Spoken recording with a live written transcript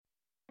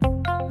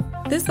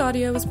This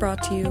audio was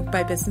brought to you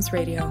by Business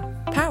Radio,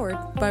 powered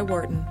by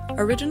Wharton,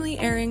 originally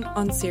airing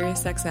on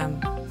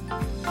SiriusXM.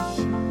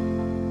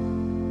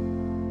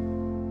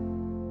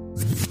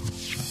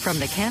 From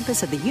the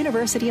campus of the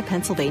University of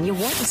Pennsylvania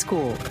Wharton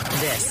School,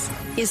 this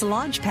is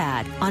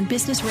Launchpad on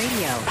Business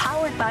Radio,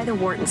 powered by the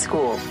Wharton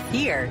School.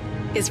 Here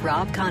is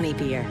Rob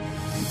Conybeer.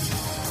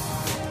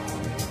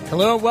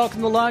 Hello,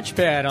 welcome to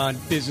Launchpad on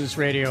Business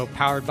Radio,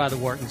 powered by the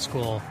Wharton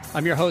School.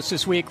 I'm your host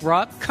this week,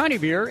 Rob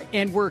Conybeer,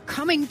 and we're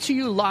coming to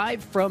you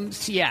live from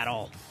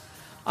Seattle.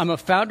 I'm a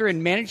founder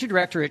and managing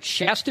director at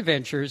Shasta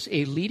Ventures,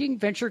 a leading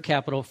venture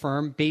capital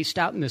firm based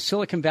out in the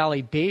Silicon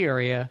Valley Bay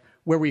Area,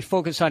 where we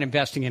focus on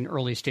investing in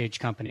early-stage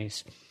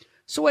companies.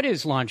 So what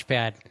is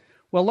Launchpad?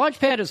 Well,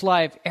 Launchpad is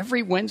live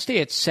every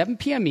Wednesday at 7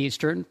 p.m.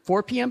 Eastern,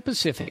 4 p.m.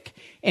 Pacific,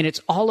 and it's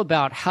all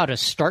about how to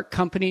start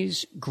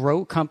companies,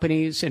 grow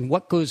companies, and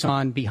what goes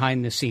on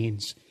behind the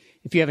scenes.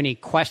 If you have any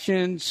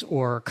questions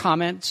or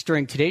comments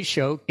during today's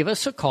show, give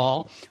us a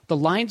call. The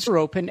lines are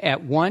open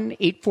at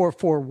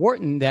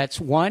 1-844-WHARTON. That's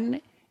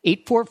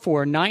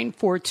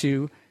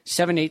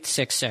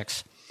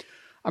 1-844-942-7866.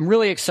 I'm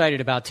really excited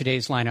about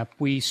today's lineup.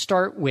 We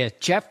start with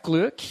Jeff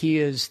Glueck. He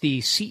is the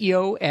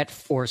CEO at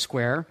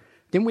Foursquare.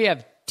 Then we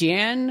have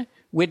Dan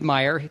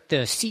Widmeyer,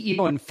 the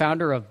CEO and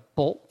founder of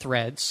Bolt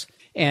Threads,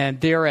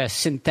 and they're a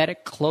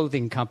synthetic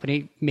clothing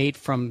company made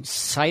from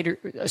spider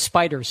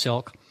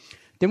silk.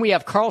 Then we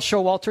have Carl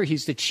Showalter.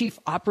 He's the chief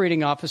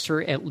operating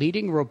officer at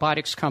leading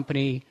robotics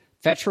company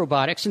Fetch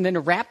Robotics. And then to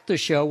wrap the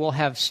show, we'll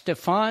have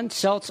Stefan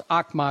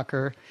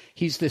Seltz-Achmacher.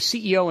 He's the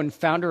CEO and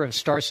founder of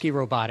Starsky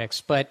Robotics.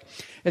 But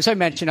as I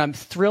mentioned, I'm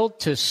thrilled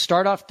to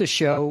start off the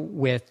show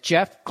with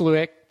Jeff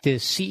Glueck, the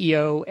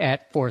CEO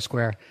at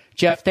Foursquare.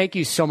 Jeff, thank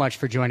you so much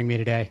for joining me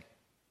today.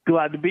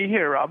 Glad to be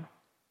here, Rob.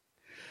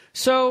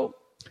 So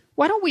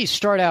why don't we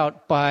start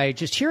out by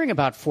just hearing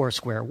about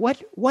Foursquare?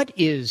 What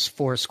is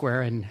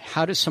Foursquare and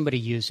how does somebody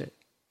use it?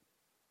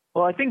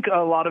 Well, I think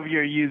a lot of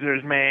your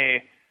users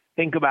may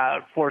think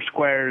about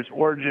Foursquare's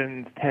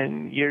origins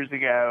 10 years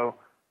ago,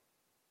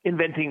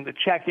 inventing the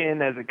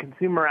check-in as a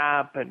consumer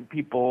app and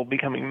people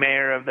becoming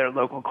mayor of their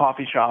local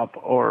coffee shop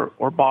or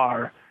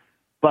bar.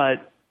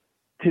 But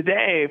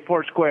today,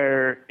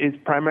 Foursquare is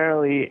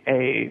primarily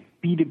a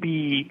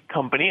B2B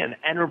company, an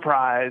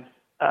enterprise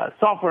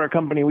software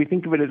company. We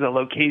think of it as a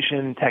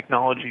location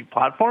technology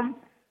platform.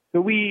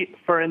 So we,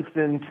 for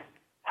instance,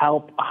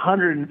 help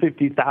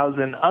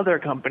 150,000 other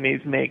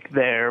companies make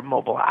their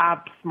mobile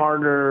apps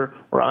smarter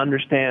or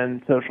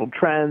understand social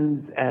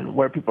trends and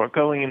where people are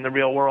going in the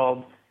real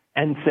world.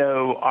 And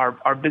so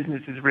our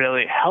business is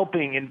really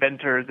helping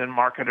inventors and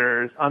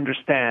marketers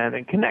understand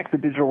and connect the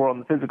digital world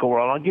and the physical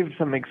world. I'll give you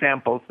some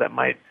examples that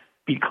might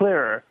be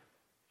clearer.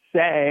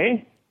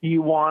 Say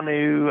you want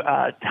to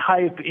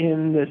type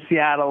in the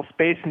Seattle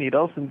Space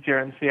Needle, since you're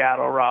in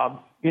Seattle,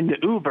 Rob, into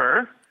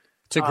Uber.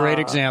 It's a great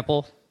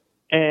example.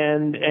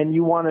 And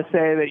you want to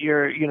say that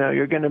you're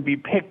going to be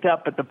picked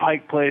up at the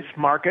Pike Place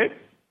Market.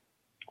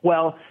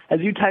 Well,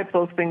 as you type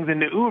those things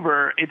into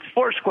Uber, it's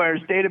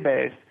Foursquare's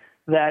database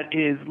that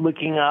is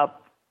looking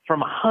up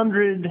from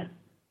 100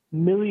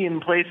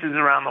 million places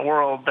around the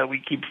world that we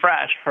keep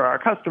fresh for our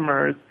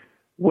customers.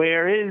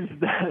 Where is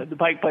the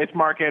Pike Place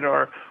Market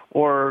or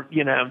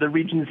the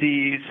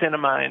Regency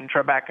Cinema in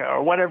Tribeca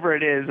or whatever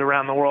it is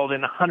around the world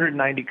in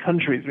 190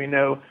 countries? We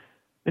know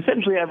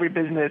essentially every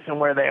business and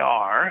where they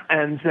are,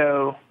 and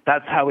so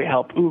that's how we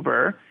help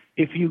Uber.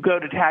 If you go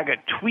to tag a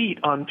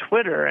tweet on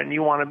Twitter and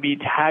you want to be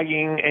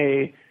tagging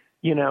a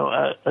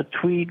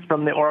tweet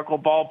from the Oracle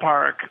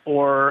Ballpark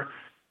or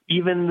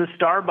even the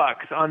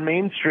Starbucks on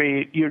Main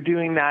Street, you're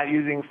doing that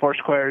using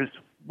Foursquare's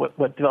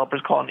what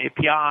developers call an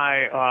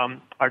API,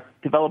 our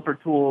developer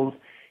tools.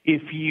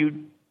 If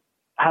you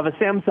have a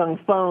Samsung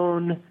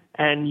phone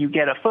and you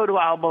get a photo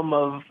album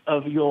of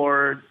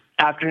your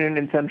afternoon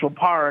in Central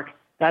Park,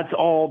 that's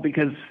all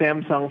because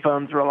Samsung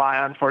phones rely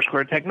on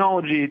Foursquare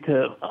technology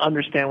to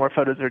understand where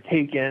photos are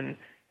taken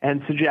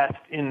and suggest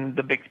in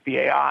the Bixby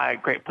AI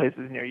great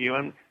places near you.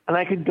 And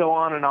I could go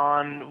on and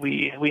on.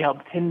 We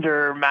help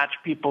Tinder match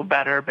people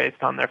better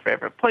based on their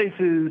favorite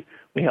places.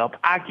 We help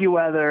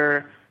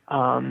AccuWeather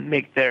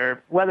make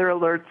their weather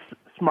alerts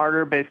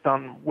smarter based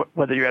on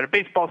whether you're at a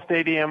baseball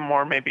stadium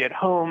or maybe at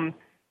home.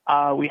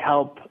 We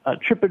help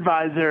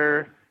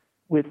TripAdvisor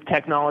with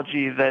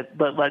technology that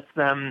lets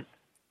them,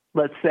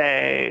 let's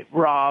say,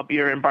 Rob,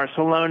 you're in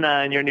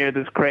Barcelona and you're near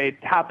this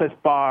great tapas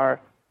bar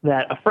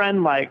that a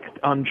friend liked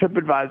on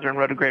TripAdvisor and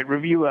wrote a great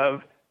review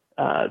of.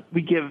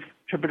 We give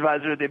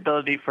TripAdvisor the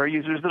ability for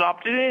users that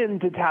opted in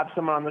to tap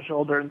someone on the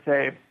shoulder and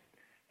say,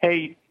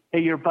 hey,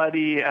 your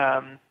buddy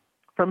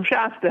from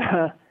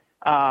Shasta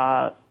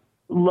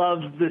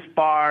loves this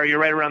bar. You're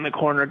right around the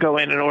corner. Go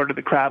in and order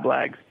the crab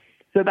legs.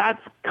 So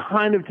that's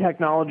kind of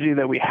technology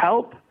that we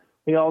help.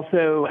 We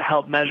also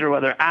help measure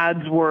whether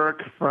ads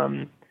work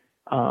from,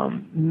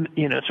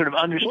 sort of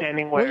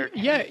understanding where.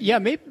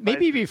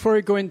 Maybe before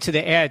we go into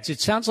the ads, it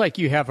sounds like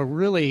you have a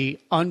really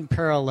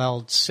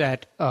unparalleled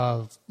set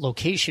of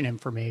location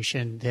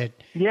information that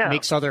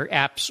makes other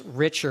apps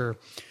richer.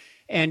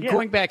 And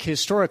going back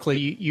historically,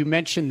 you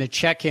mentioned the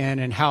check-in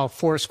and how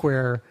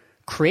Foursquare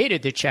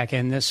created the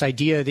check-in, this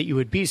idea that you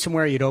would be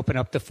somewhere, you'd open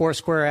up the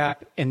Foursquare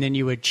app, and then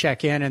you would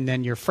check in, and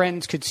then your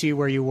friends could see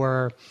where you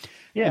were.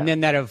 Yeah. And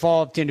then that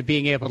evolved into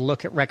being able to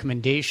look at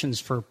recommendations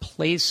for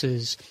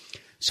places.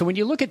 So when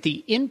you look at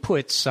the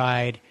input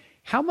side,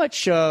 how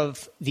much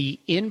of the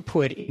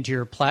input into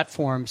your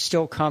platform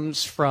still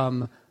comes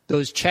from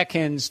those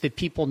check-ins that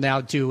people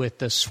now do with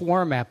the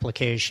Swarm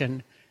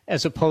application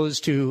as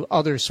opposed to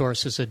other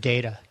sources of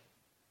data?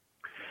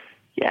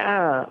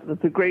 Yeah,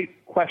 that's a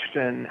great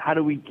question. How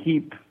do we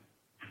keep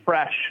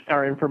fresh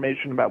our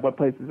information about what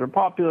places are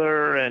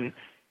popular and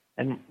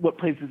what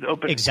places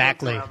open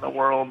around the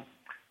world?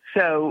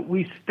 So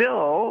we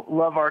still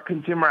love our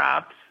consumer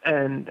apps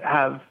and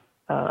have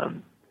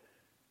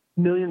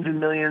millions and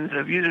millions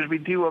of users. We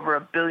do over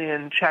 1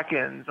 billion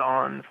check-ins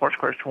on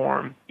Foursquare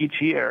Swarm each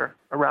year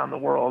around the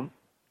world.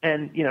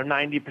 And,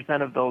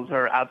 90% of those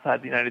are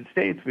outside the United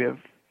States. We have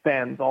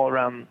fans all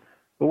around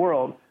the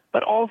world.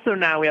 But also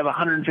now we have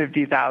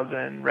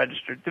 150,000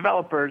 registered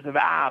developers of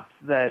apps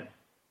that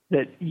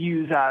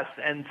use us,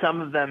 and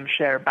some of them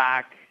share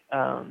back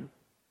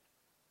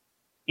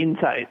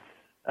insights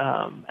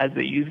as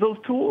they use those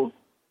tools.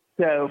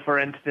 So, for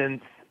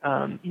instance,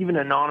 even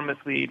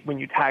anonymously, when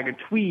you tag a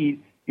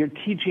tweet, you're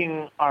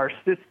teaching our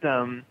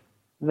system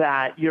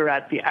that you're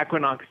at the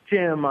Equinox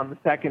gym on the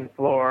second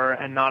floor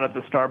and not at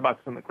the Starbucks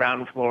on the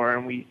ground floor.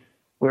 And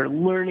we're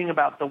learning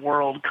about the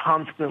world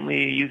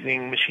constantly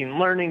using machine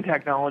learning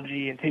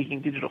technology and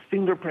taking digital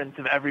fingerprints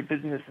of every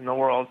business in the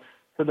world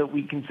so that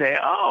we can say,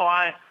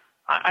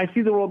 I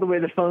see the world the way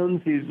the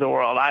phone sees the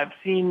world. I've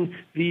seen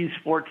these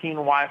 14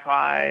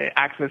 Wi-Fi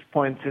access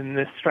points in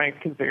this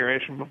strength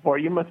configuration before.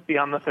 You must be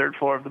on the third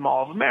floor of the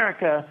Mall of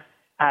America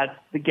at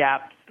the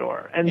Gap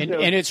store. And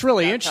it's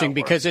really interesting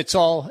because it's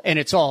all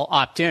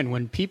opt-in.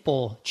 When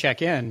people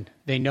check in,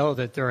 they know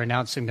that they're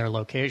announcing their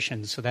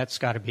location. So that's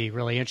got to be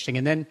really interesting.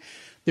 And then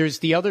there's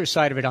the other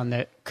side of it on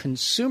the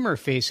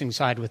consumer-facing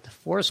side with the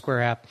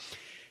Foursquare app.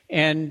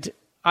 And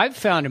I've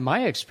found in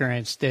my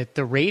experience that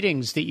the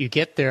ratings that you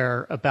get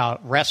there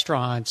about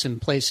restaurants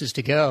and places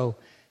to go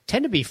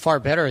tend to be far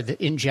better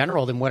in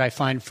general than what I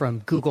find from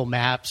Google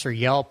Maps or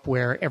Yelp,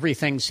 where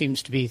everything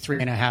seems to be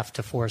 3.5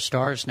 to 4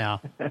 stars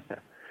now.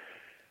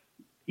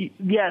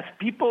 Yes,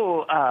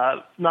 people,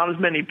 not as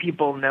many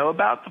people know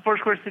about the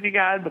Foursquare City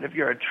Guide, but if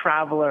you're a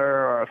traveler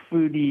or a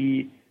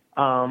foodie,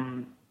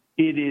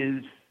 it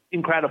is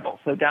incredible.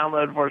 So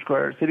download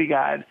Foursquare City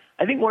Guide.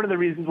 I think one of the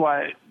reasons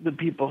why the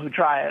people who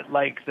try it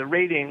like the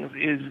ratings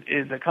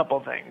is a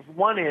couple things.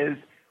 One is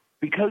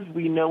because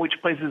we know which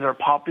places are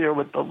popular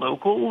with the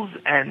locals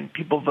and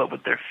people vote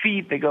with their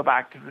feet. They go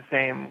back to the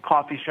same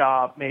coffee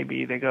shop.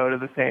 Maybe they go to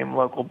the same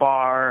local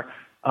bar,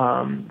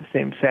 the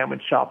same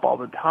sandwich shop all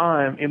the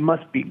time. It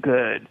must be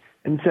good.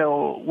 And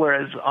so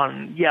whereas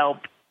on Yelp,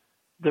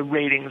 the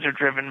ratings are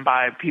driven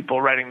by people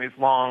writing these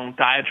long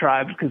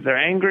diatribes because they're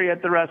angry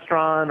at the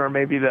restaurant, or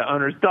maybe the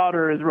owner's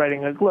daughter is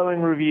writing a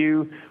glowing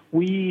review.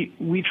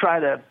 We try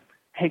to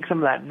take some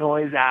of that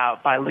noise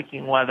out by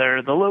looking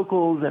whether the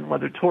locals and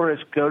whether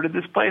tourists go to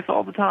this place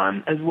all the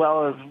time, as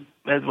well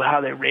as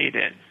how they rate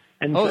it.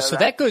 And so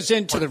that goes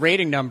into the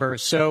rating number.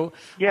 So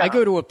I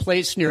go to a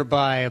place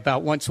nearby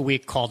about once a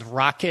week called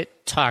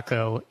Rocket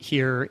Taco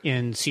here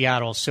in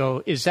Seattle.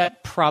 So is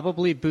that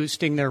probably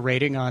boosting their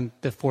rating on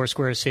the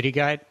Foursquare City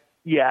Guide?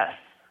 Yes,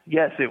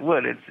 it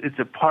would. It's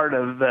a part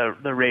of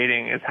the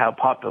rating is how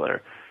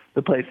popular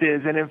the place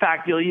is. And in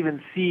fact, you'll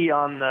even see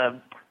on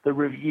the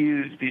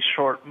reviews, these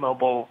short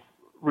mobile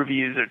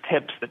reviews or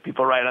tips that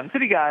people write on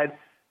City Guide,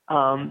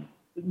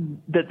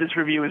 that this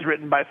review is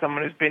written by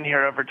someone who's been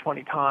here over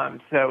 20 times.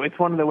 So it's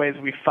one of the ways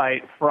we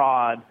fight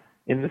fraud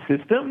in the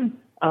system,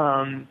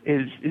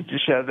 is to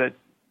show that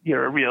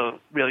you're a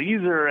real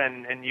user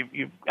and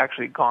you've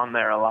actually gone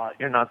there a lot.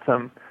 You're not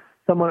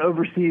someone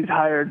overseas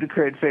hired to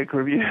create fake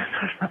reviews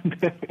or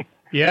something.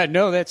 Yeah,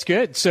 no, that's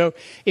good. So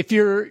if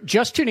you're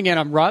just tuning in,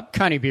 I'm Rob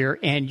Conybeer,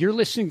 and you're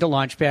listening to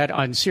Launchpad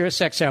on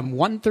SiriusXM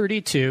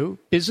 132,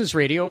 Business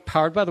Radio,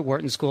 powered by the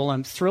Wharton School.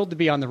 I'm thrilled to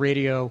be on the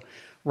radio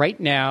right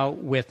now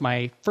with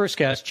my first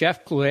guest,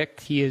 Jeff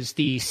Glueck. He is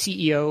the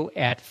CEO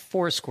at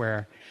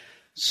Foursquare.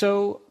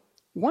 So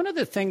one of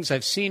the things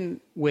I've seen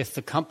with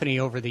the company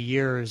over the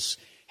years,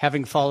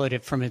 having followed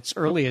it from its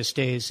earliest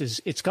days,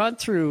 is it's gone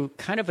through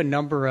kind of a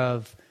number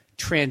of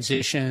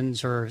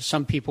transitions, or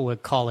some people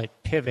would call it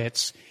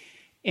pivots.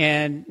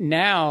 And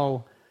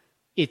now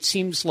it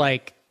seems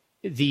like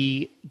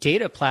the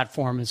data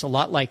platform is a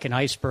lot like an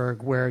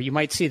iceberg, where you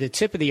might see the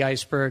tip of the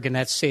iceberg, and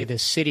that's, say, the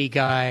City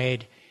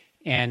Guide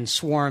and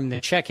Swarm, the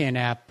check-in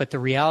app. But the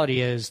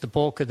reality is the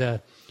bulk of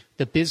the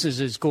business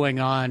is going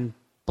on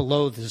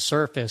below the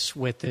surface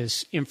with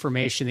this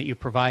information that you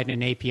provide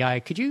in an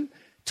API. Could you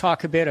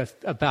talk a bit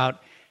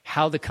about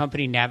how the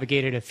company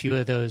navigated a few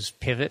of those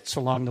pivots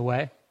along the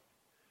way?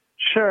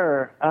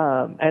 Sure.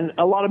 And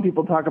a lot of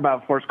people talk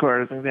about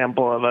Foursquare as an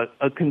example of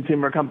a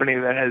consumer company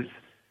that has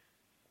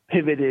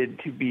pivoted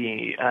to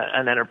be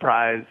an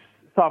enterprise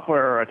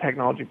software or a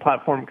technology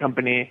platform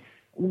company.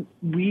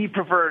 we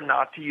prefer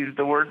not to use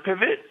the word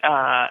pivot,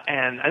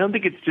 and I don't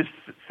think it's just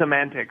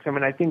semantics. I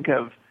mean, I think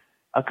of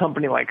a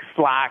company like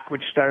Slack,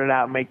 which started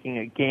out making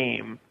a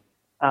game,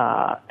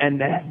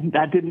 and then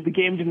the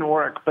game didn't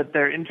work, but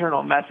their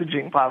internal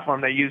messaging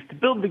platform they used to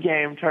build the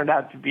game turned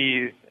out to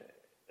be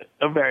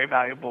a very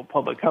valuable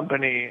public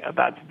company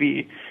about to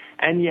be.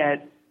 And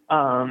yet,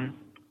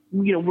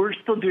 we're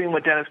still doing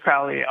what Dennis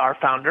Crowley, our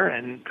founder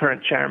and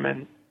current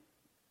chairman,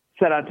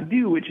 set out to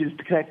do, which is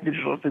to connect the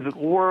digital and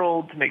physical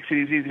world, to make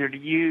cities easier to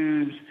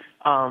use,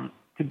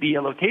 to be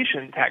a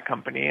location tech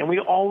company. And we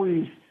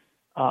always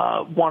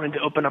wanted to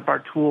open up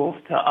our tools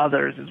to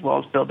others as well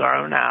as build our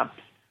own apps.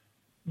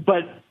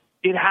 But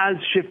it has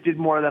shifted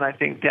more than I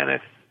think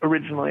Dennis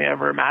originally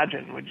ever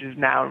imagined, which is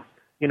now,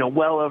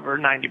 well over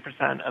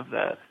 90% of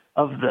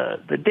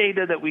the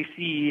data that we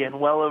see and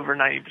well over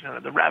 90%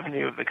 of the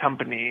revenue of the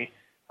company,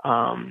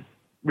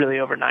 really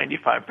over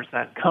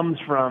 95%, comes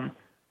from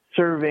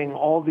serving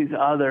all these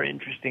other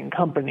interesting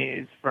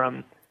companies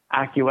from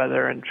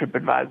AccuWeather and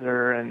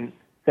TripAdvisor and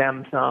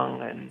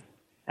Samsung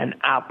and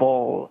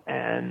Apple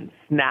and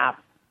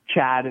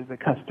Snapchat as a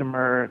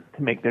customer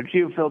to make their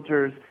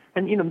geofilters.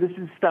 And, this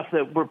is stuff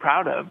that we're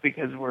proud of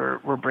because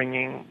we're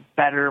bringing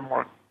better,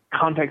 more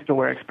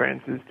context-aware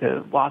experiences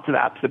to lots of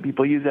apps that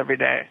people use every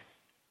day.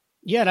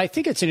 Yeah, and I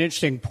think it's an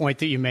interesting point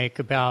that you make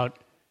about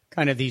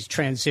kind of these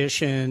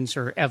transitions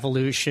or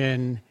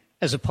evolution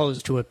as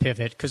opposed to a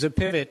pivot, because a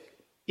pivot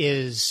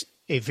is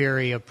a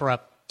very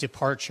abrupt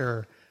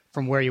departure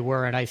from where you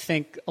were. And I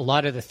think a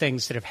lot of the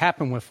things that have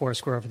happened with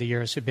Foursquare over the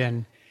years have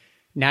been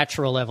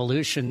natural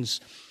evolutions.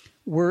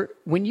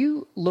 When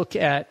you look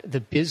at the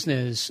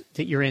business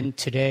that you're in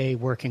today,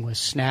 working with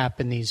Snap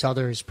and these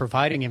others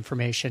providing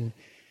information,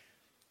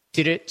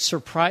 did it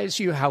surprise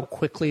you how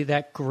quickly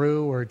that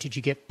grew, or did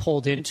you get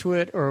pulled into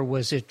it, or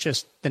was it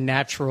just the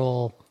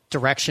natural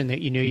direction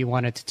that you knew you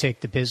wanted to take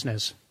the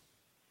business?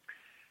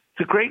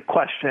 It's a great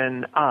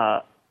question.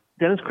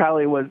 Dennis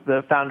Crowley was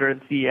the founder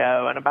and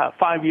CEO, and about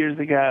 5 years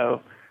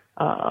ago,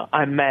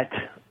 I met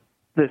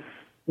this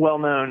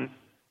well-known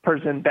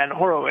person, Ben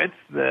Horowitz,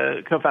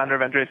 the co-founder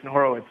of Andreessen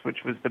Horowitz, which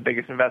was the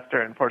biggest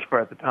investor in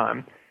Foursquare at the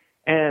time.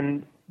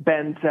 And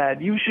Ben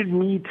said, you should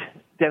meet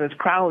Dennis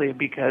Crowley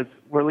because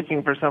we're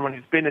looking for someone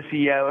who's been a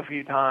CEO a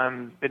few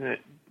times,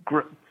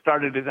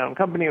 started his own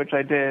company, which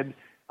I did,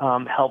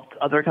 helped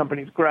other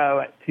companies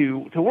grow,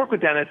 to work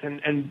with Dennis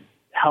and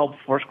help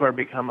Foursquare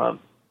become a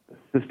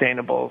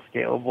sustainable,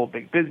 scalable,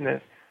 big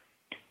business.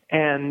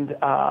 And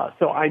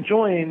so I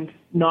joined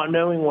not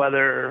knowing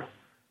whether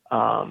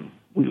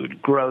we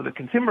would grow the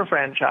consumer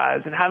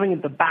franchise and having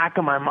at the back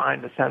of my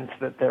mind a sense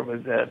that there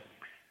was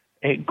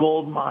a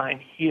gold mine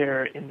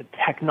here in the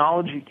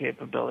technology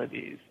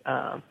capabilities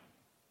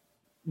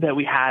that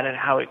we had and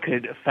how it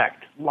could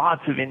affect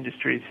lots of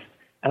industries.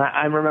 And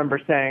I remember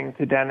saying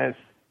to Dennis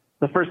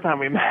the first time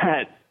we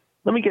met,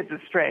 let me get this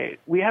straight.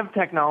 We have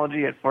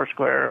technology at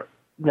Foursquare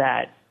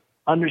that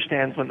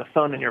understands when the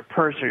phone in your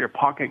purse or your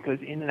pocket goes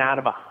in and out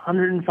of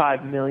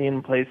 105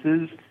 million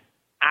places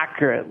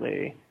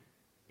accurately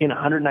in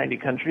 190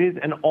 countries,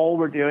 and all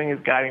we're doing is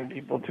guiding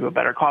people to a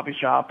better coffee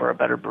shop or a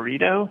better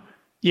burrito.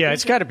 Yeah,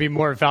 it's got to be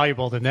more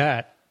valuable than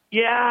that.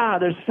 Yeah,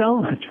 there's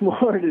so much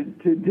more to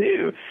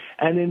do.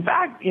 And in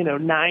fact,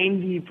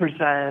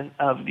 90%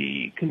 of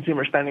the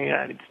consumer spending in the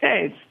United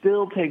States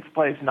still takes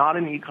place not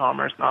in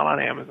e-commerce, not on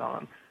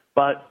Amazon,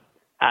 but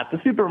at the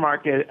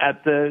supermarket,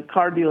 at the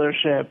car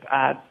dealership,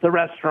 at the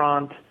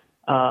restaurant,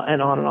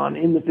 and on,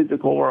 in the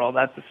physical world,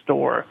 at the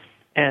store.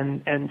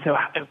 And so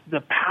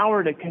the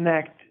power to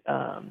connect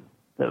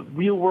the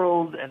real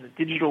world and the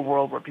digital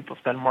world where people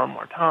spend more and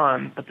more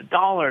time, but the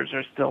dollars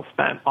are still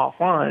spent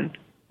offline,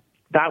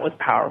 that was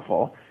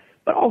powerful.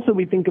 But also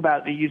we think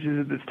about the uses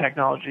of this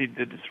technology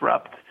to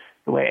disrupt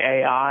the way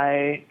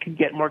AI can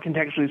get more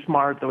contextually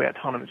smart, the way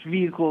autonomous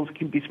vehicles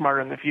can be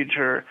smarter in the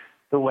future,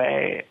 the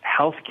way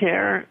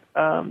healthcare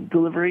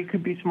delivery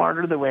could be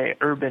smarter, the way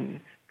urban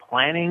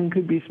planning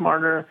could be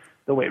smarter,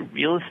 the way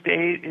real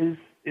estate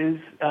is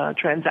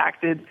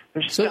transacted.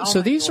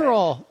 So these are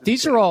all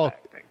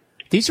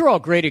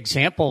great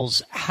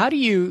examples. How do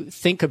you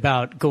think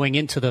about going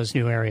into those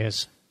new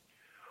areas?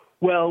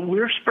 Well,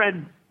 we're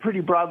spread pretty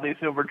broadly,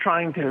 so we're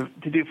trying to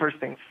do first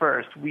things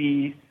first.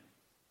 We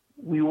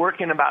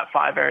work in about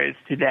 5 areas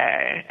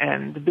today,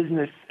 and the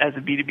business as a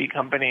B2B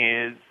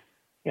company is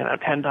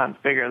 10 times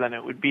bigger than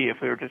it would be if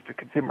we were just a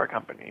consumer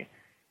company.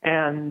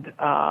 And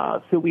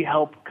so we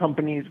help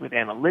companies with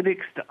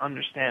analytics to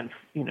understand,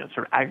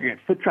 sort of aggregate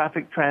foot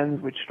traffic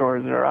trends, which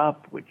stores are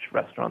up, which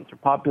restaurants are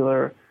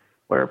popular,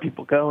 where are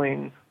people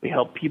going. We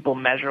help people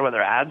measure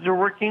whether ads are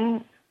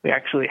working. We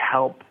actually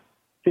help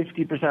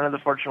 50% of the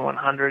Fortune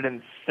 100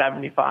 and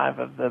 75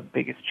 of the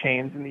biggest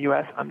chains in the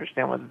U.S.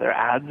 understand whether their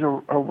ads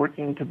are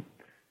working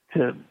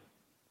to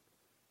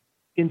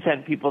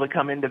incent people to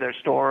come into their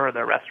store or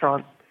their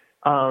restaurant.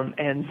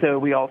 And so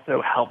we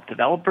also help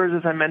developers,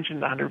 as I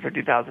mentioned,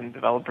 150,000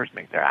 developers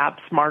make their apps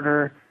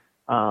smarter.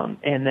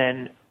 And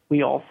then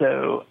we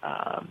also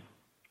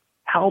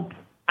help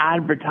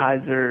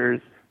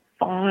advertisers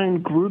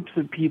find groups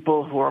of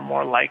people who are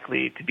more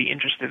likely to be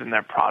interested in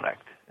their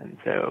product. And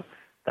so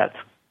that's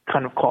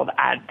kind of called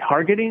ad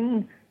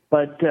targeting.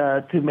 But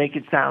to make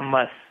it sound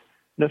less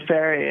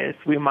nefarious,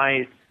 we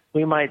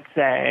might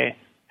say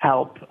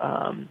help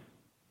a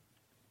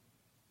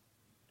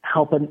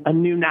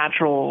new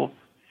natural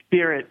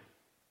spirit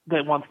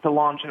that wants to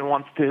launch and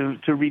wants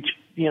to reach,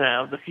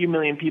 the few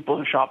million people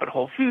who shop at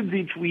Whole Foods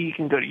each week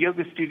and go to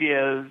yoga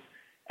studios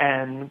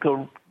and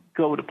go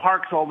to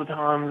parks all the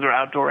time or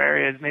outdoor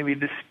areas. Maybe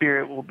the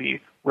spirit will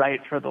be right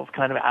for those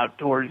kind of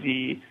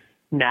outdoorsy,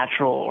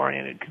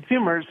 natural-oriented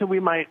consumers. So we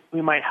might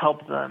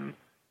help them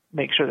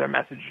make sure their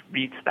message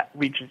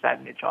reaches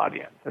that niche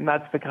audience. And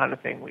that's the kind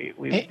of thing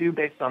we do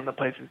based on the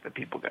places that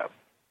people go.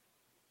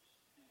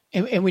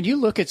 And when you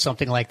look at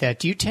something like that,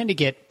 do you tend to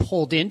get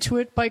pulled into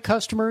it by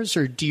customers,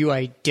 or do you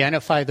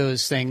identify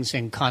those things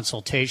in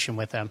consultation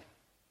with them?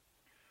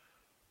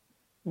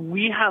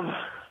 We have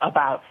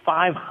about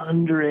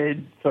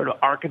 500 sort of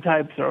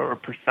archetypes or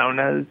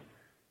personas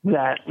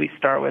that we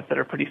start with that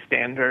are pretty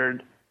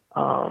standard.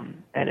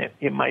 And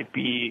it might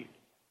be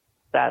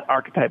that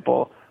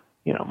archetypal,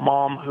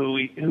 mom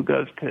who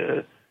goes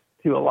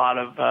to a lot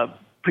of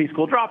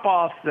preschool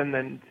drop-offs and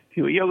then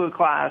to a yoga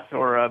class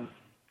or a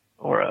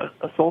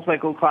Soul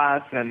Cycle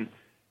class and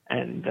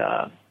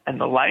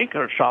the like,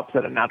 or shops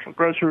at a natural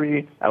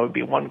grocery. That would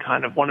be one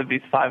of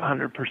these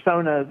 500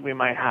 personas. We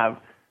might have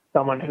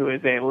someone who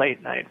is a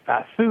late night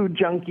fast food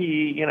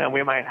junkie.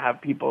 We might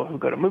have people who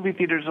go to movie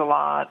theaters a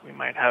lot. We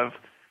might have,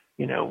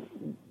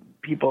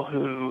 people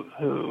who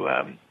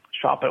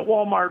shop at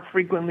Walmart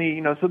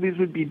frequently. So these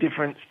would be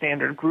different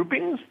standard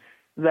groupings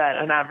that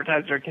an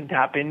advertiser can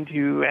tap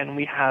into, and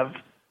we have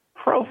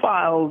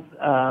profiles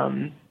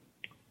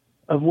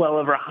of well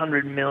over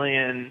 100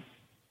 million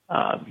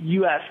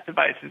U.S.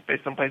 devices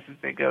based on places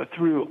they go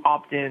through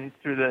opt-in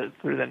through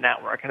the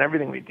network, and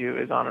everything we do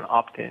is on an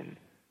opt-in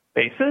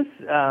basis.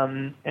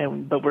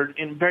 But we're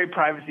in very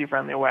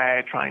privacy-friendly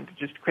way, trying to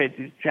just create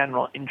these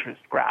general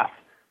interest graphs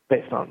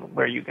based on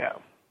where you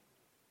go.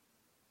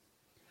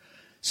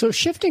 So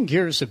shifting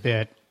gears a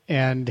bit,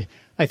 and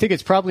I think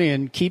it's probably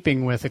in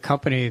keeping with a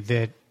company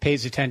that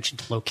pays attention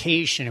to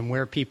location and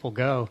where people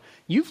go.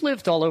 You've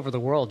lived all over the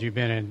world. You've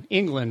been in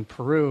England,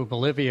 Peru,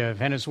 Bolivia,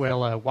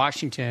 Venezuela,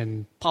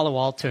 Washington, Palo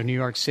Alto, New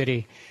York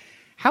City.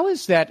 How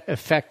has that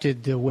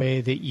affected the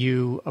way that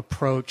you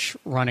approach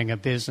running a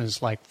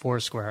business like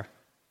Foursquare?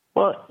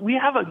 Well, we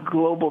have a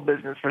global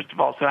business, first of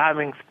all. So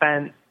having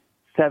spent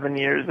 7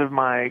 years of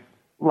my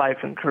life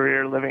and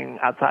career living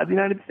outside the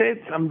United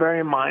States, I'm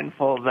very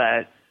mindful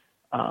that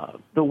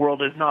the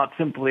world is not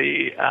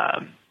simply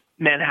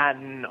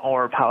Manhattan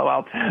or Palo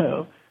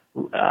Alto,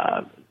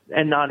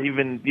 and not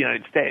even the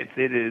United States.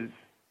 It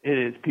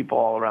is people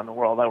all around the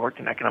world. I worked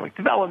in economic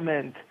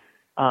development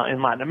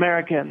in Latin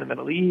America and the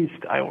Middle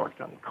East. I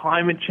worked on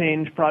climate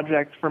change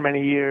projects for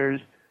many years.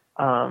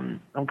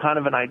 I'm kind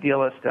of an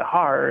idealist at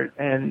heart,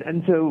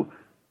 and so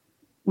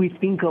we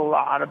think a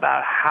lot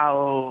about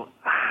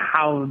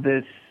how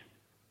this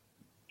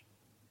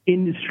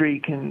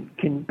industry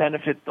can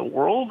benefit the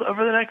world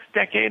over the next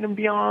decade and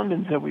beyond.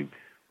 And so we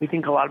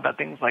think a lot about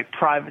things like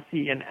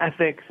privacy and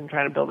ethics and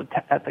trying to build an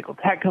ethical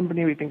tech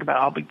company. We think about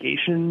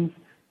obligations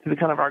to the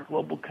kind of our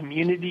global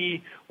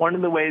community. One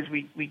of the ways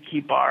we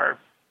keep our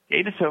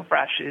data so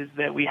fresh is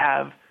that we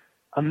have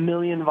 1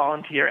 million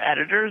volunteer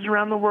editors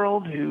around the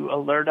world who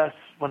alert us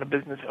when a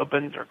business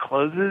opens or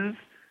closes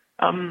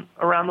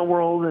around the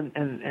world.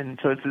 And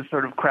so it's this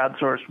sort of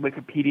crowdsourced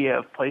Wikipedia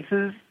of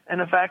places in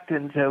effect.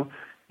 And so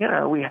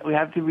we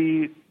have to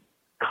be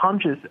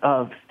conscious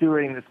of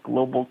stewarding this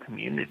global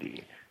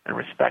community and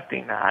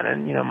respecting that.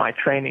 And, my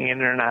training in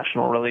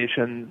international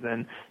relations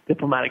and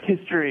diplomatic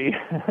history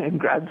in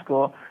grad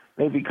school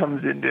maybe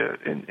comes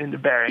into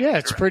bearing. Yeah,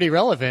 it's pretty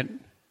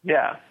relevant.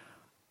 Yeah.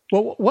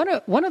 Well,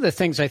 one of the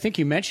things I think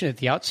you mentioned at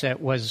the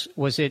outset was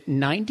it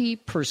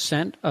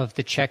 90% of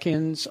the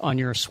check-ins on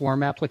your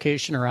Swarm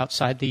application are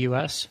outside the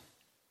U.S.?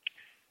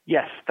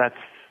 Yes,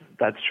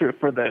 that's true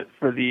for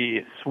the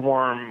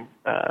Swarm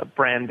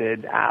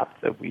branded app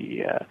that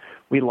we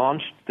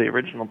launched, the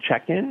original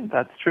check-in.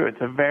 That's true. It's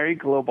a very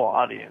global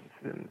audience,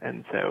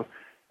 and so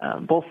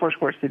both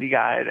Foursquare City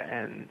Guide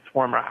and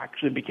Swarm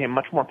actually became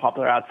much more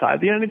popular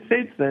outside the United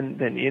States than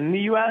in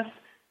the U.S.,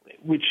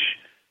 which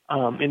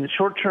in the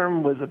short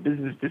term was a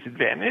business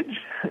disadvantage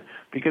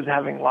because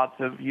having lots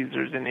of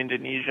users in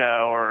Indonesia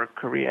or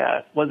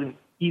Korea wasn't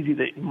easy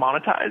to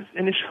monetize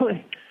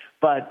initially,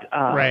 but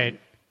right.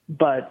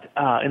 But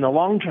in the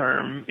long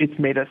term, it's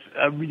made us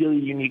a really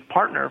unique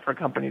partner for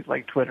companies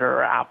like Twitter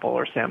or Apple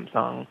or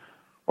Samsung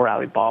or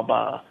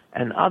Alibaba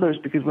and others,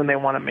 because when they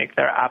want to make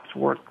their apps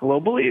work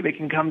globally, they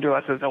can come to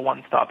us as a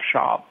one-stop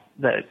shop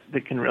that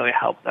can really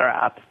help their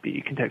apps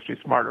be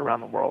contextually smart around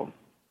the world.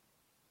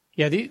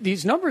 Yeah,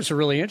 these numbers are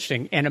really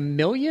interesting. And 1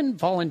 million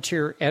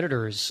volunteer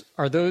editors,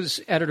 are those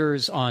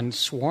editors on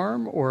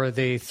Swarm or are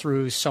they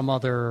through some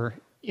other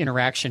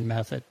interaction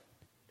method?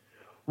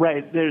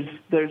 Right.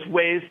 There's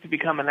ways to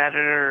become an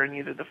editor in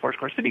either the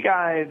Foursquare City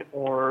Guide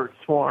or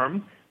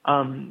Swarm.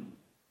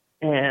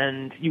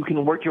 And you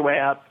can work your way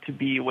up to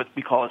be what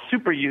we call a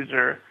super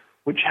user,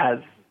 which has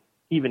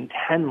even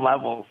 10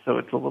 levels, so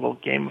it's a little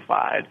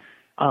gamified,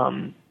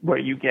 where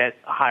you get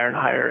higher and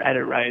higher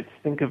edit rights.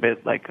 Think of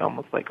it like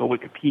almost like a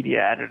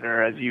Wikipedia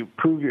editor as you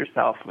prove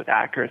yourself with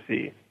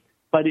accuracy.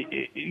 But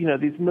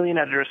these million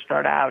editors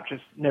start out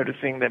just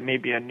noticing that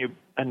maybe a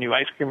new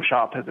ice cream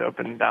shop has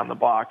opened down the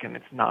block and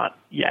it's not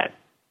yet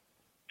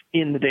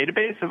in the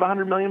database of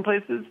 100 million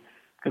places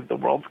because the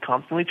world's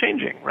constantly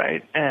changing,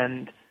 right?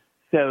 And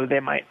so they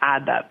might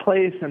add that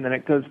place, and then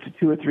it goes to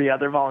 2 or 3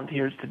 other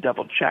volunteers to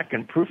double check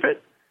and proof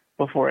it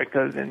before it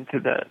goes into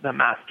the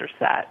master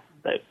set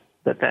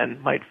that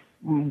then might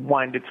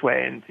wind its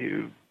way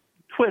into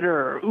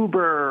Twitter or Uber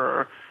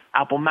or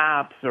Apple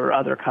Maps or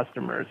other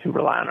customers who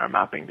rely on our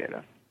mapping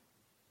data.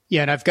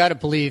 Yeah, and I've got to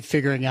believe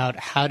figuring out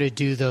how to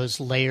do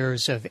those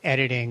layers of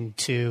editing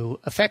to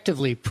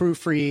effectively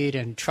proofread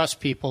and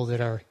trust people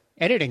that are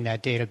editing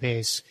that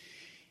database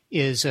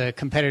is a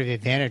competitive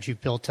advantage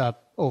you've built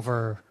up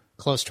over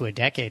close to a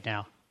decade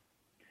now.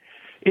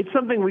 It's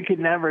something we could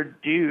never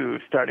do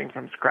starting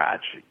from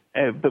scratch,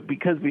 but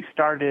because we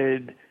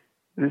started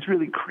this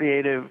really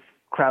creative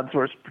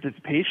crowdsourced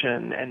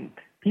participation, and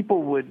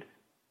people would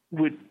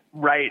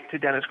write to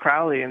Dennis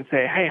Crowley and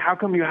say, hey, how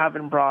come you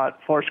haven't brought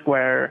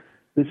Foursquare?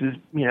 This is,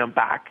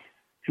 back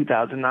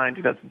 2009,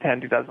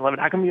 2010, 2011.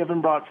 How come you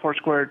haven't brought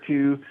Foursquare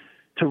to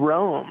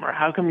Rome? Or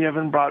how come you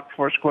haven't brought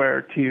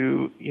Foursquare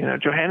to,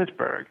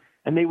 Johannesburg?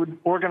 And they would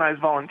organize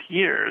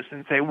volunteers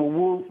and say,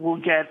 well, we'll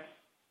get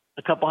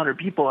a couple hundred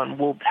people and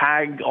we'll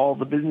tag all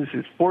the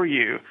businesses for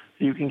you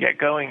so you can get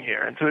going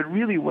here. And so it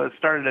really was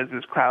started as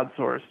this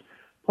crowdsourced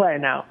play.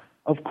 Now,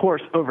 of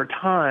course, over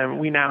time,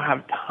 we now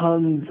have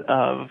tons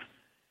of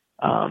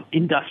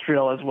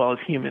industrial as well as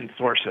human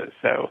sources.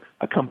 So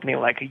a company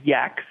like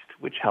Yext,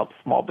 which helps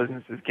small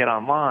businesses get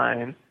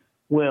online,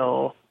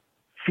 will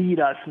feed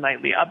us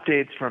nightly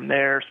updates from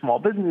their small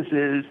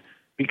businesses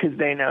because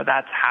they know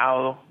that's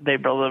how they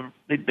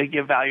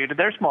give value to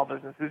their small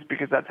businesses,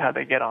 because that's how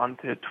they get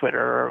onto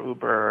Twitter or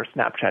Uber or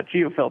Snapchat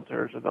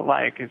geofilters or the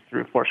like, is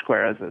through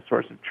Foursquare as a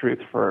source of truth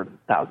for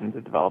thousands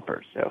of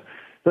developers. So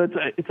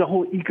it's a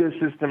whole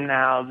ecosystem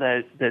now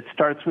that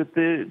starts with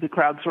the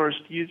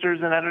crowdsourced users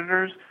and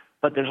editors,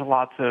 but there's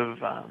lots of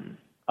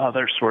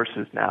other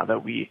sources now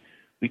that we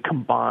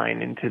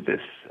combine into this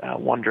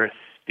wondrous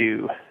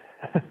stew.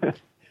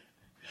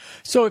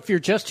 So if you're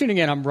just tuning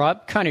in, I'm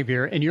Rob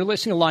Conybeer, and you're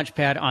listening to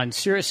Launchpad on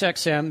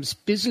SiriusXM's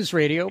Business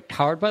Radio,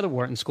 powered by the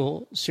Wharton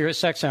School,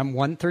 SiriusXM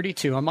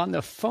 132. I'm on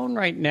the phone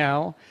right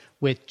now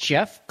with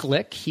Jeff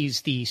Glueck.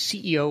 He's the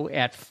CEO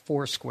at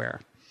Foursquare.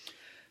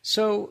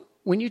 So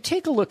when you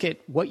take a look at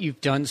what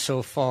you've done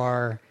so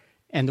far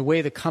and the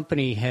way the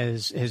company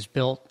has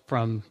built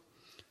from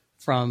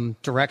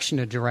direction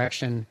to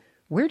direction,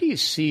 where do you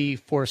see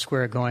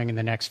Foursquare going in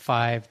the next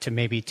 5 to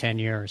maybe 10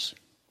 years?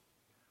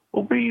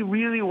 Well, we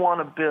really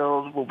want to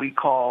build what we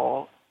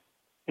call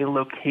a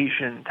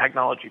location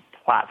technology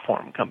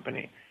platform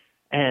company.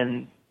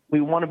 And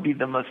we want to be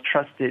the most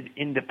trusted,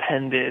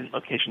 independent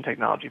location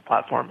technology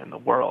platform in the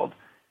world.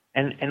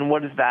 And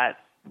what does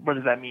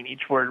that mean?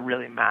 Each word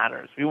really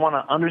matters. We want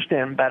to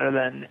understand better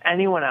than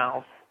anyone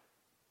else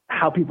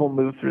how people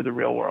move through the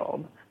real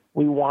world.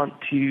 We want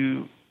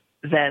to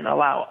then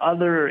allow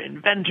other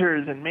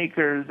inventors and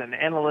makers and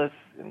analysts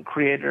and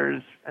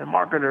creators and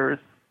marketers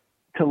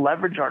to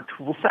leverage our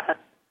tool set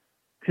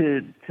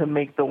to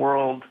make the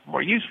world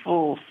more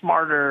useful,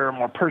 smarter,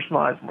 more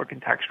personalized, more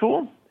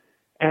contextual.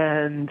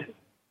 And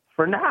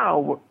for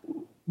now,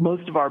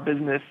 most of our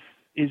business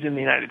is in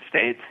the United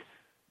States,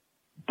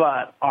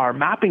 but our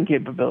mapping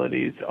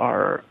capabilities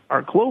are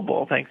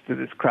global thanks to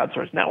this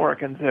crowdsourced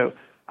network. And so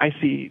I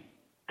see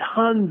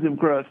tons of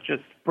growth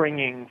just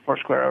bringing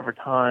Foursquare over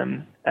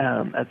time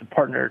as a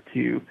partner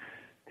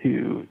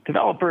to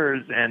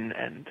developers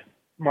and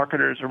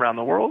marketers around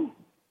the world.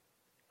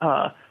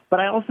 But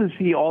I also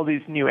see all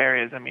these new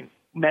areas. I mean,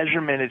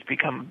 measurement has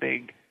become a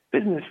big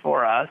business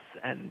for us,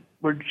 and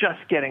we're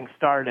just getting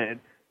started.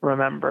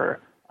 Remember,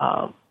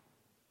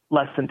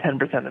 less than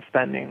 10% of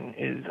spending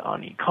is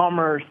on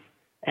e-commerce,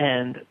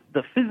 and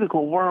the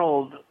physical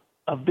world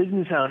of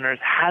business owners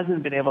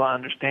hasn't been able to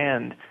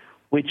understand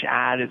which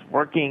ad is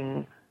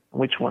working,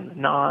 which one's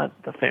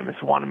not. The famous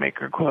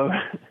Wanamaker quote,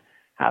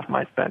 half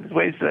my spend is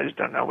wasted, I just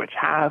don't know which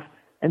half.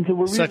 And so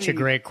we're such a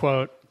great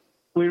quote.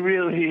 We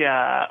really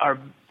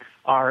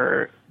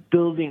are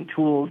building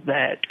tools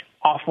that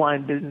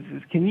offline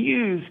businesses can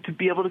use to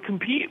be able to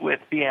compete with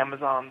the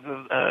Amazons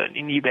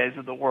and eBays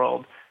of the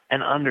world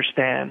and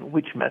understand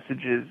which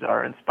messages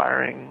are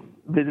inspiring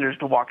visitors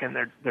to walk in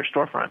their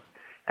storefront.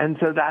 And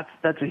so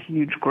that's a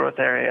huge growth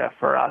area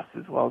for us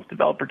as well as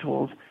developer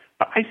tools.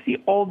 But I see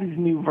all these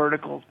new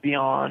verticals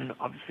beyond,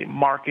 obviously,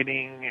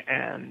 marketing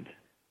and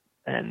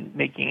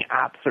making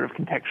apps sort of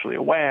contextually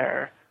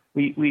aware.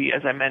 We,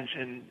 as I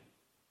mentioned,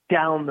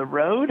 down the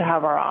road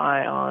have our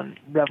eye on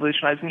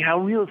revolutionizing how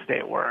real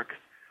estate works.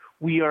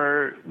 We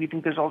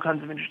think there's all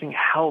kinds of interesting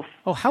health.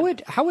 Oh, how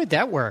would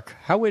that work?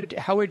 How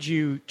would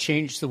you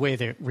change the way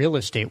that real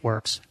estate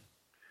works?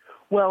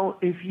 Well,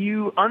 if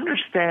you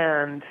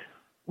understand,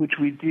 which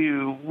we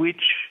do,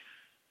 which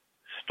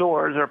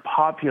stores are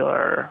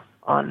popular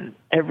on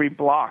every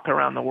block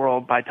around the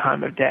world by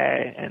time of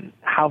day and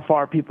how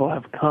far people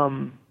have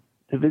come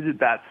to visit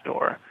that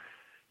store,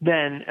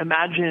 then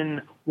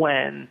imagine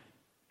when,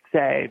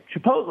 say,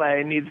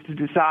 Chipotle needs to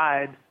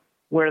decide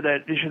where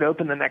they should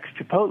open the next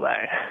Chipotle.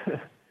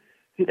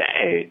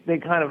 Today, they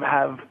kind of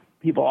have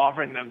people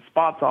offering them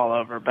spots all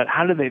over, but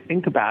how do they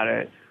think about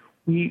it?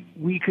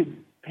 We could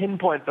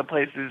pinpoint the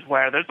places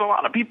where there's a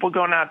lot of people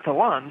going out to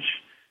lunch,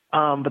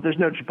 but there's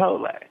no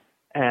Chipotle.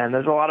 And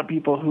there's a lot of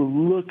people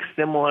who look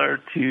similar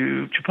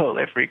to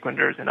Chipotle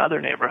frequenters in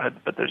other neighborhoods,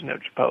 but there's no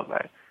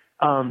Chipotle.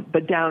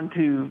 But down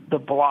to the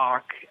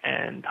block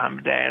and time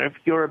of day. And if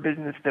you're a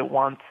business that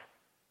wants,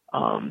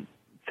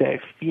 say,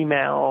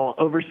 female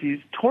overseas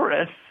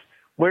tourists,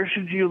 where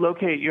should you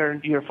locate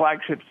your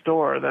flagship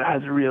store that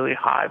has really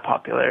high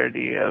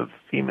popularity of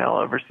female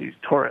overseas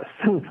tourists?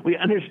 We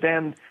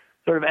understand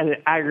sort of in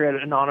an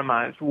aggregate,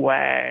 anonymized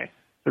way,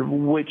 sort of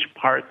which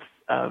parts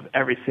of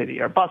every city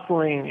are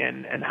bustling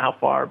and how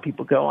far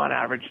people go on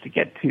average to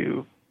get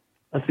to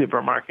a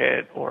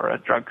supermarket or a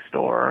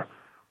drugstore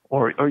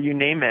or you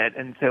name it.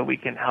 And so we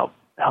can help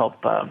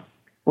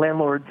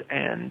landlords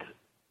and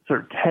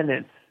sort of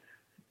tenants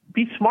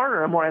be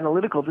smarter and more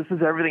analytical. Just as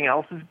everything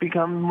else has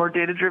become more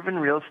data-driven,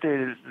 real estate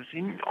is this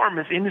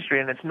enormous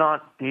industry, and it's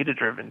not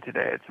data-driven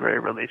today. It's very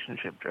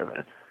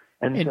relationship-driven.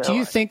 And so, do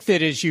you think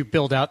that as you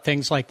build out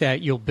things like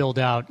that, you'll build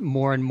out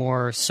more and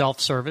more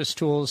self-service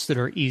tools that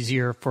are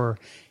easier for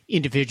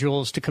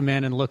individuals to come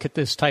in and look at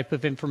this type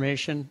of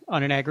information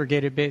on an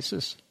aggregated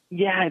basis?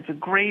 Yeah, it's a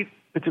great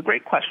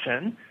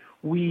question.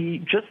 We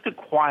just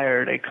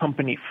acquired a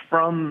company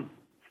from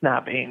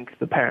Snap Inc.,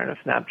 the parent of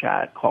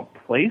Snapchat, called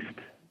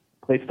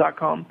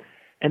Place.com,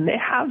 and they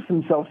have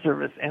some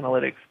self-service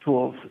analytics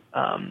tools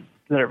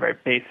that are very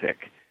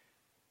basic.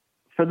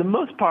 For the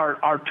most part,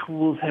 our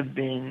tools have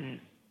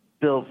been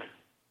built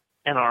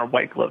in our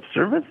white glove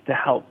service to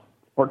help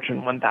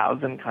Fortune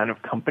 1000 kind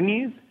of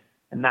companies,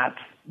 and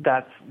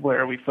that's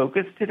where we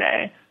focus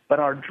today. But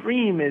our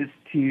dream is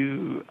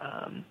to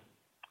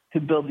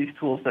build these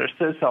tools that are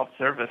so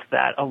self-service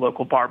that a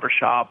local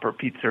barbershop or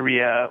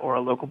pizzeria or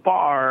a local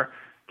bar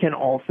can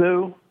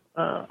also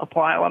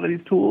apply a lot of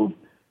these tools.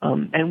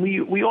 And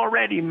we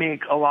already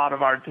make a lot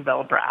of our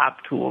developer app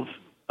tools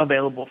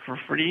available for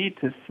free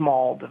to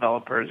small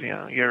developers. You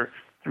know, your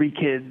 3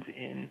 kids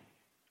in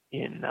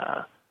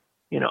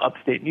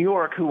upstate New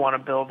York who want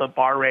to build a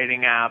bar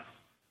rating app.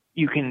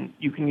 You can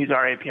use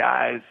our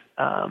APIs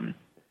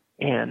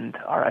and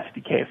our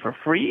SDK for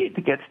free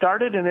to get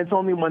started. And it's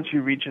only once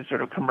you reach a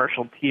sort of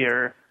commercial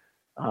tier,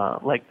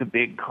 like the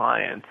big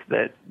clients,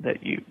 that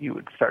you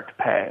would start to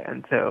pay.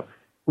 And so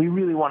we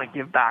really want to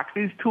give back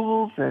these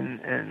tools,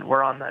 and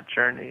we're on that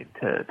journey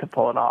to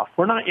pull it off.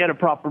 We're not yet a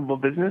profitable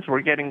business.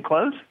 We're getting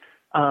close.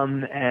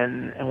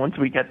 And once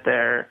we get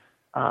there,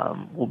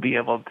 we'll be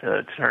able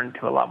to turn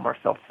to a lot more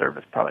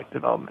self-service product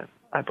development,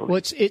 I believe. Well,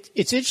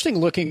 it's interesting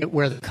looking at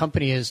where the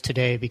company is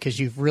today, because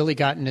you've really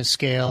gotten to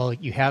scale.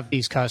 You have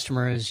these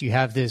customers. You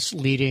have this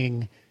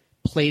leading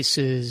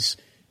places,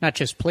 not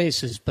just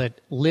places,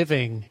 but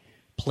living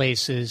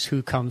places,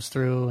 who comes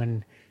through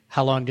and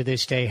how long do they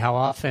stay, how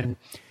often.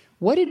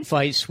 What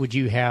advice would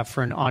you have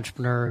for an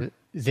entrepreneur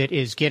that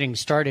is getting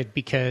started?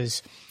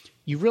 Because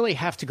you really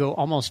have to go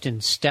almost in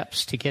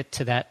steps to get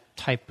to that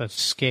type of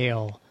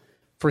scale,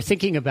 for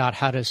thinking about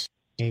how to stay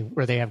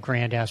where they have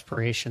grand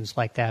aspirations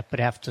like that,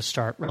 but have to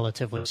start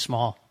relatively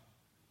small.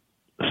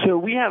 So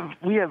we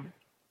have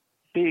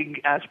big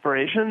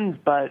aspirations,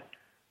 but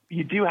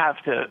you do have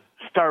to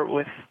start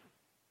with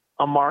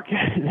a market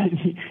that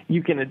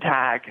you can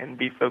attack and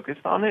be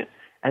focused on it,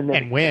 and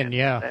then win,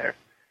 yeah.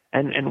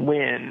 And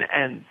win.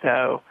 And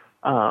so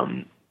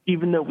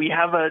even though we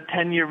have a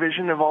 10-year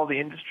vision of all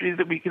the industries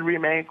that we could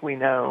remake, we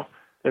know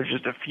there's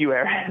just a few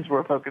areas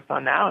we're focused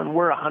on now, and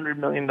we're a $100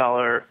 million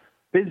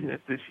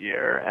business this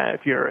year.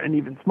 If you're an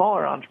even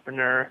smaller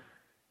entrepreneur,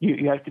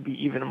 you have to be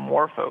even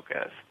more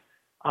focused.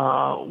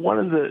 One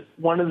of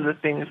the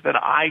things that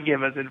I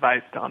give as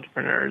advice to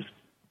entrepreneurs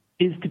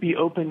is to be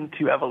open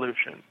to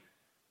evolution.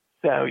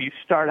 So you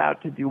start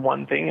out to do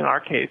one thing. In our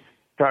case,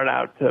 start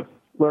out to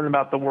learn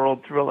about the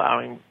world through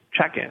allowing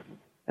check-in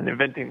and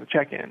inventing the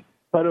check-in.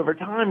 But over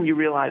time, you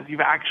realize you've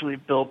actually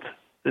built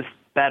this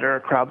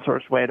better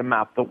crowdsourced way to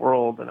map the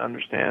world and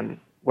understand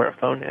where a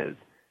phone is,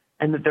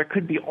 and that there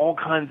could be all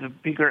kinds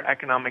of bigger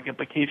economic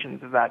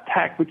implications of that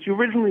tech, which you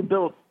originally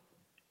built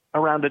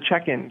around a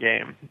check-in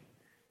game,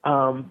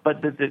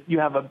 but that you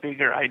have a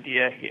bigger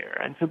idea here.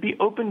 And so be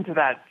open to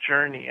that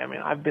journey. I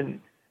mean, I've been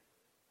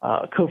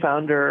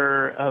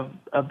co-founder of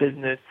a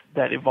business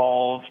that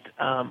evolved.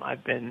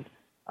 I've been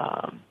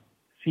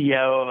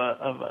CEO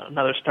of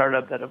another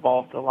startup that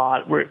evolved a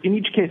lot, where in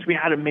each case we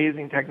had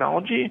amazing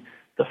technology.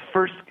 The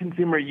first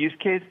consumer use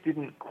case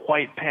didn't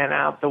quite pan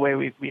out the way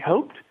we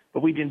hoped,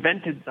 but we'd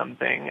invented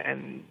something,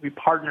 and we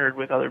partnered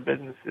with other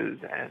businesses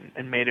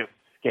and made it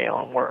scale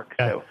and work.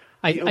 So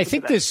I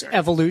think this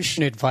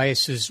evolution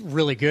advice is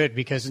really good,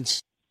 because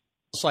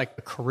almost like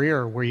a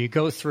career where you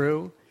go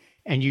through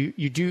and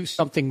you do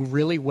something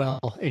really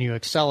well and you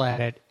excel at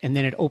it, and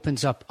then it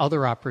opens up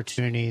other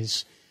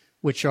opportunities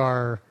which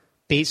are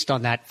based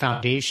on that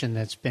foundation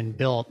that's been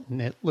built.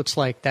 And it looks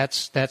like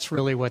that's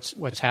really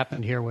what's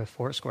happened here with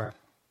Foursquare.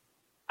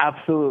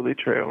 Absolutely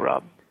true,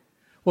 Rob.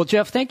 Well,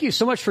 Jeff, thank you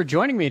so much for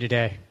joining me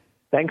today.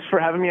 Thanks for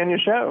having me on your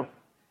show.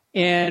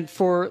 And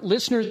for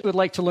listeners who would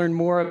like to learn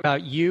more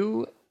about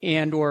you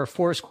and or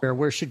Foursquare,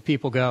 where should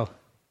people go?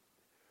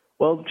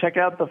 Well, check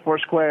out the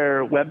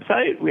Foursquare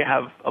website. We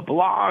have a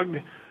blog,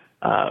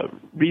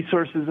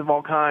 resources of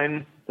all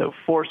kinds, so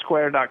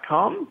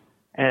foursquare.com.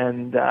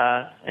 And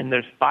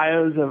there's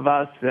bios of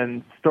us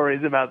and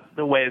stories about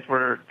the ways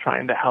we're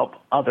trying to help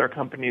other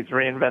companies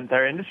reinvent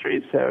their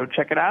industries. So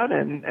check it out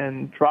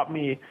and drop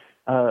me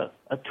a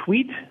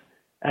tweet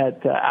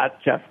at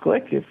Jeff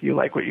Glueck if you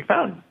like what you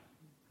found.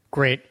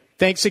 Great.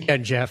 Thanks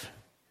again, Jeff.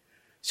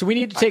 So we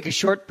need to take a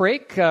short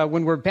break.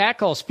 When we're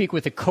back, I'll speak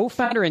with the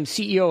co-founder and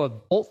CEO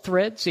of Bolt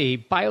Threads, a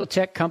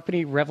biotech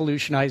company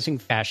revolutionizing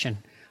fashion.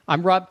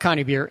 I'm Rob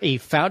Conybeare, a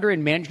founder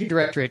and managing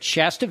director at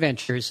Shasta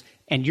Ventures,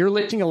 and you're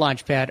listening to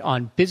Launchpad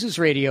on Business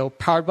Radio,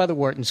 powered by the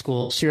Wharton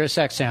School, Sirius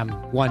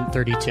XM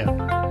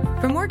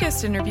 132. For more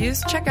guest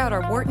interviews, check out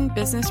our Wharton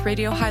Business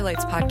Radio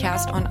Highlights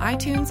podcast on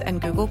iTunes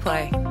and Google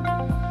Play.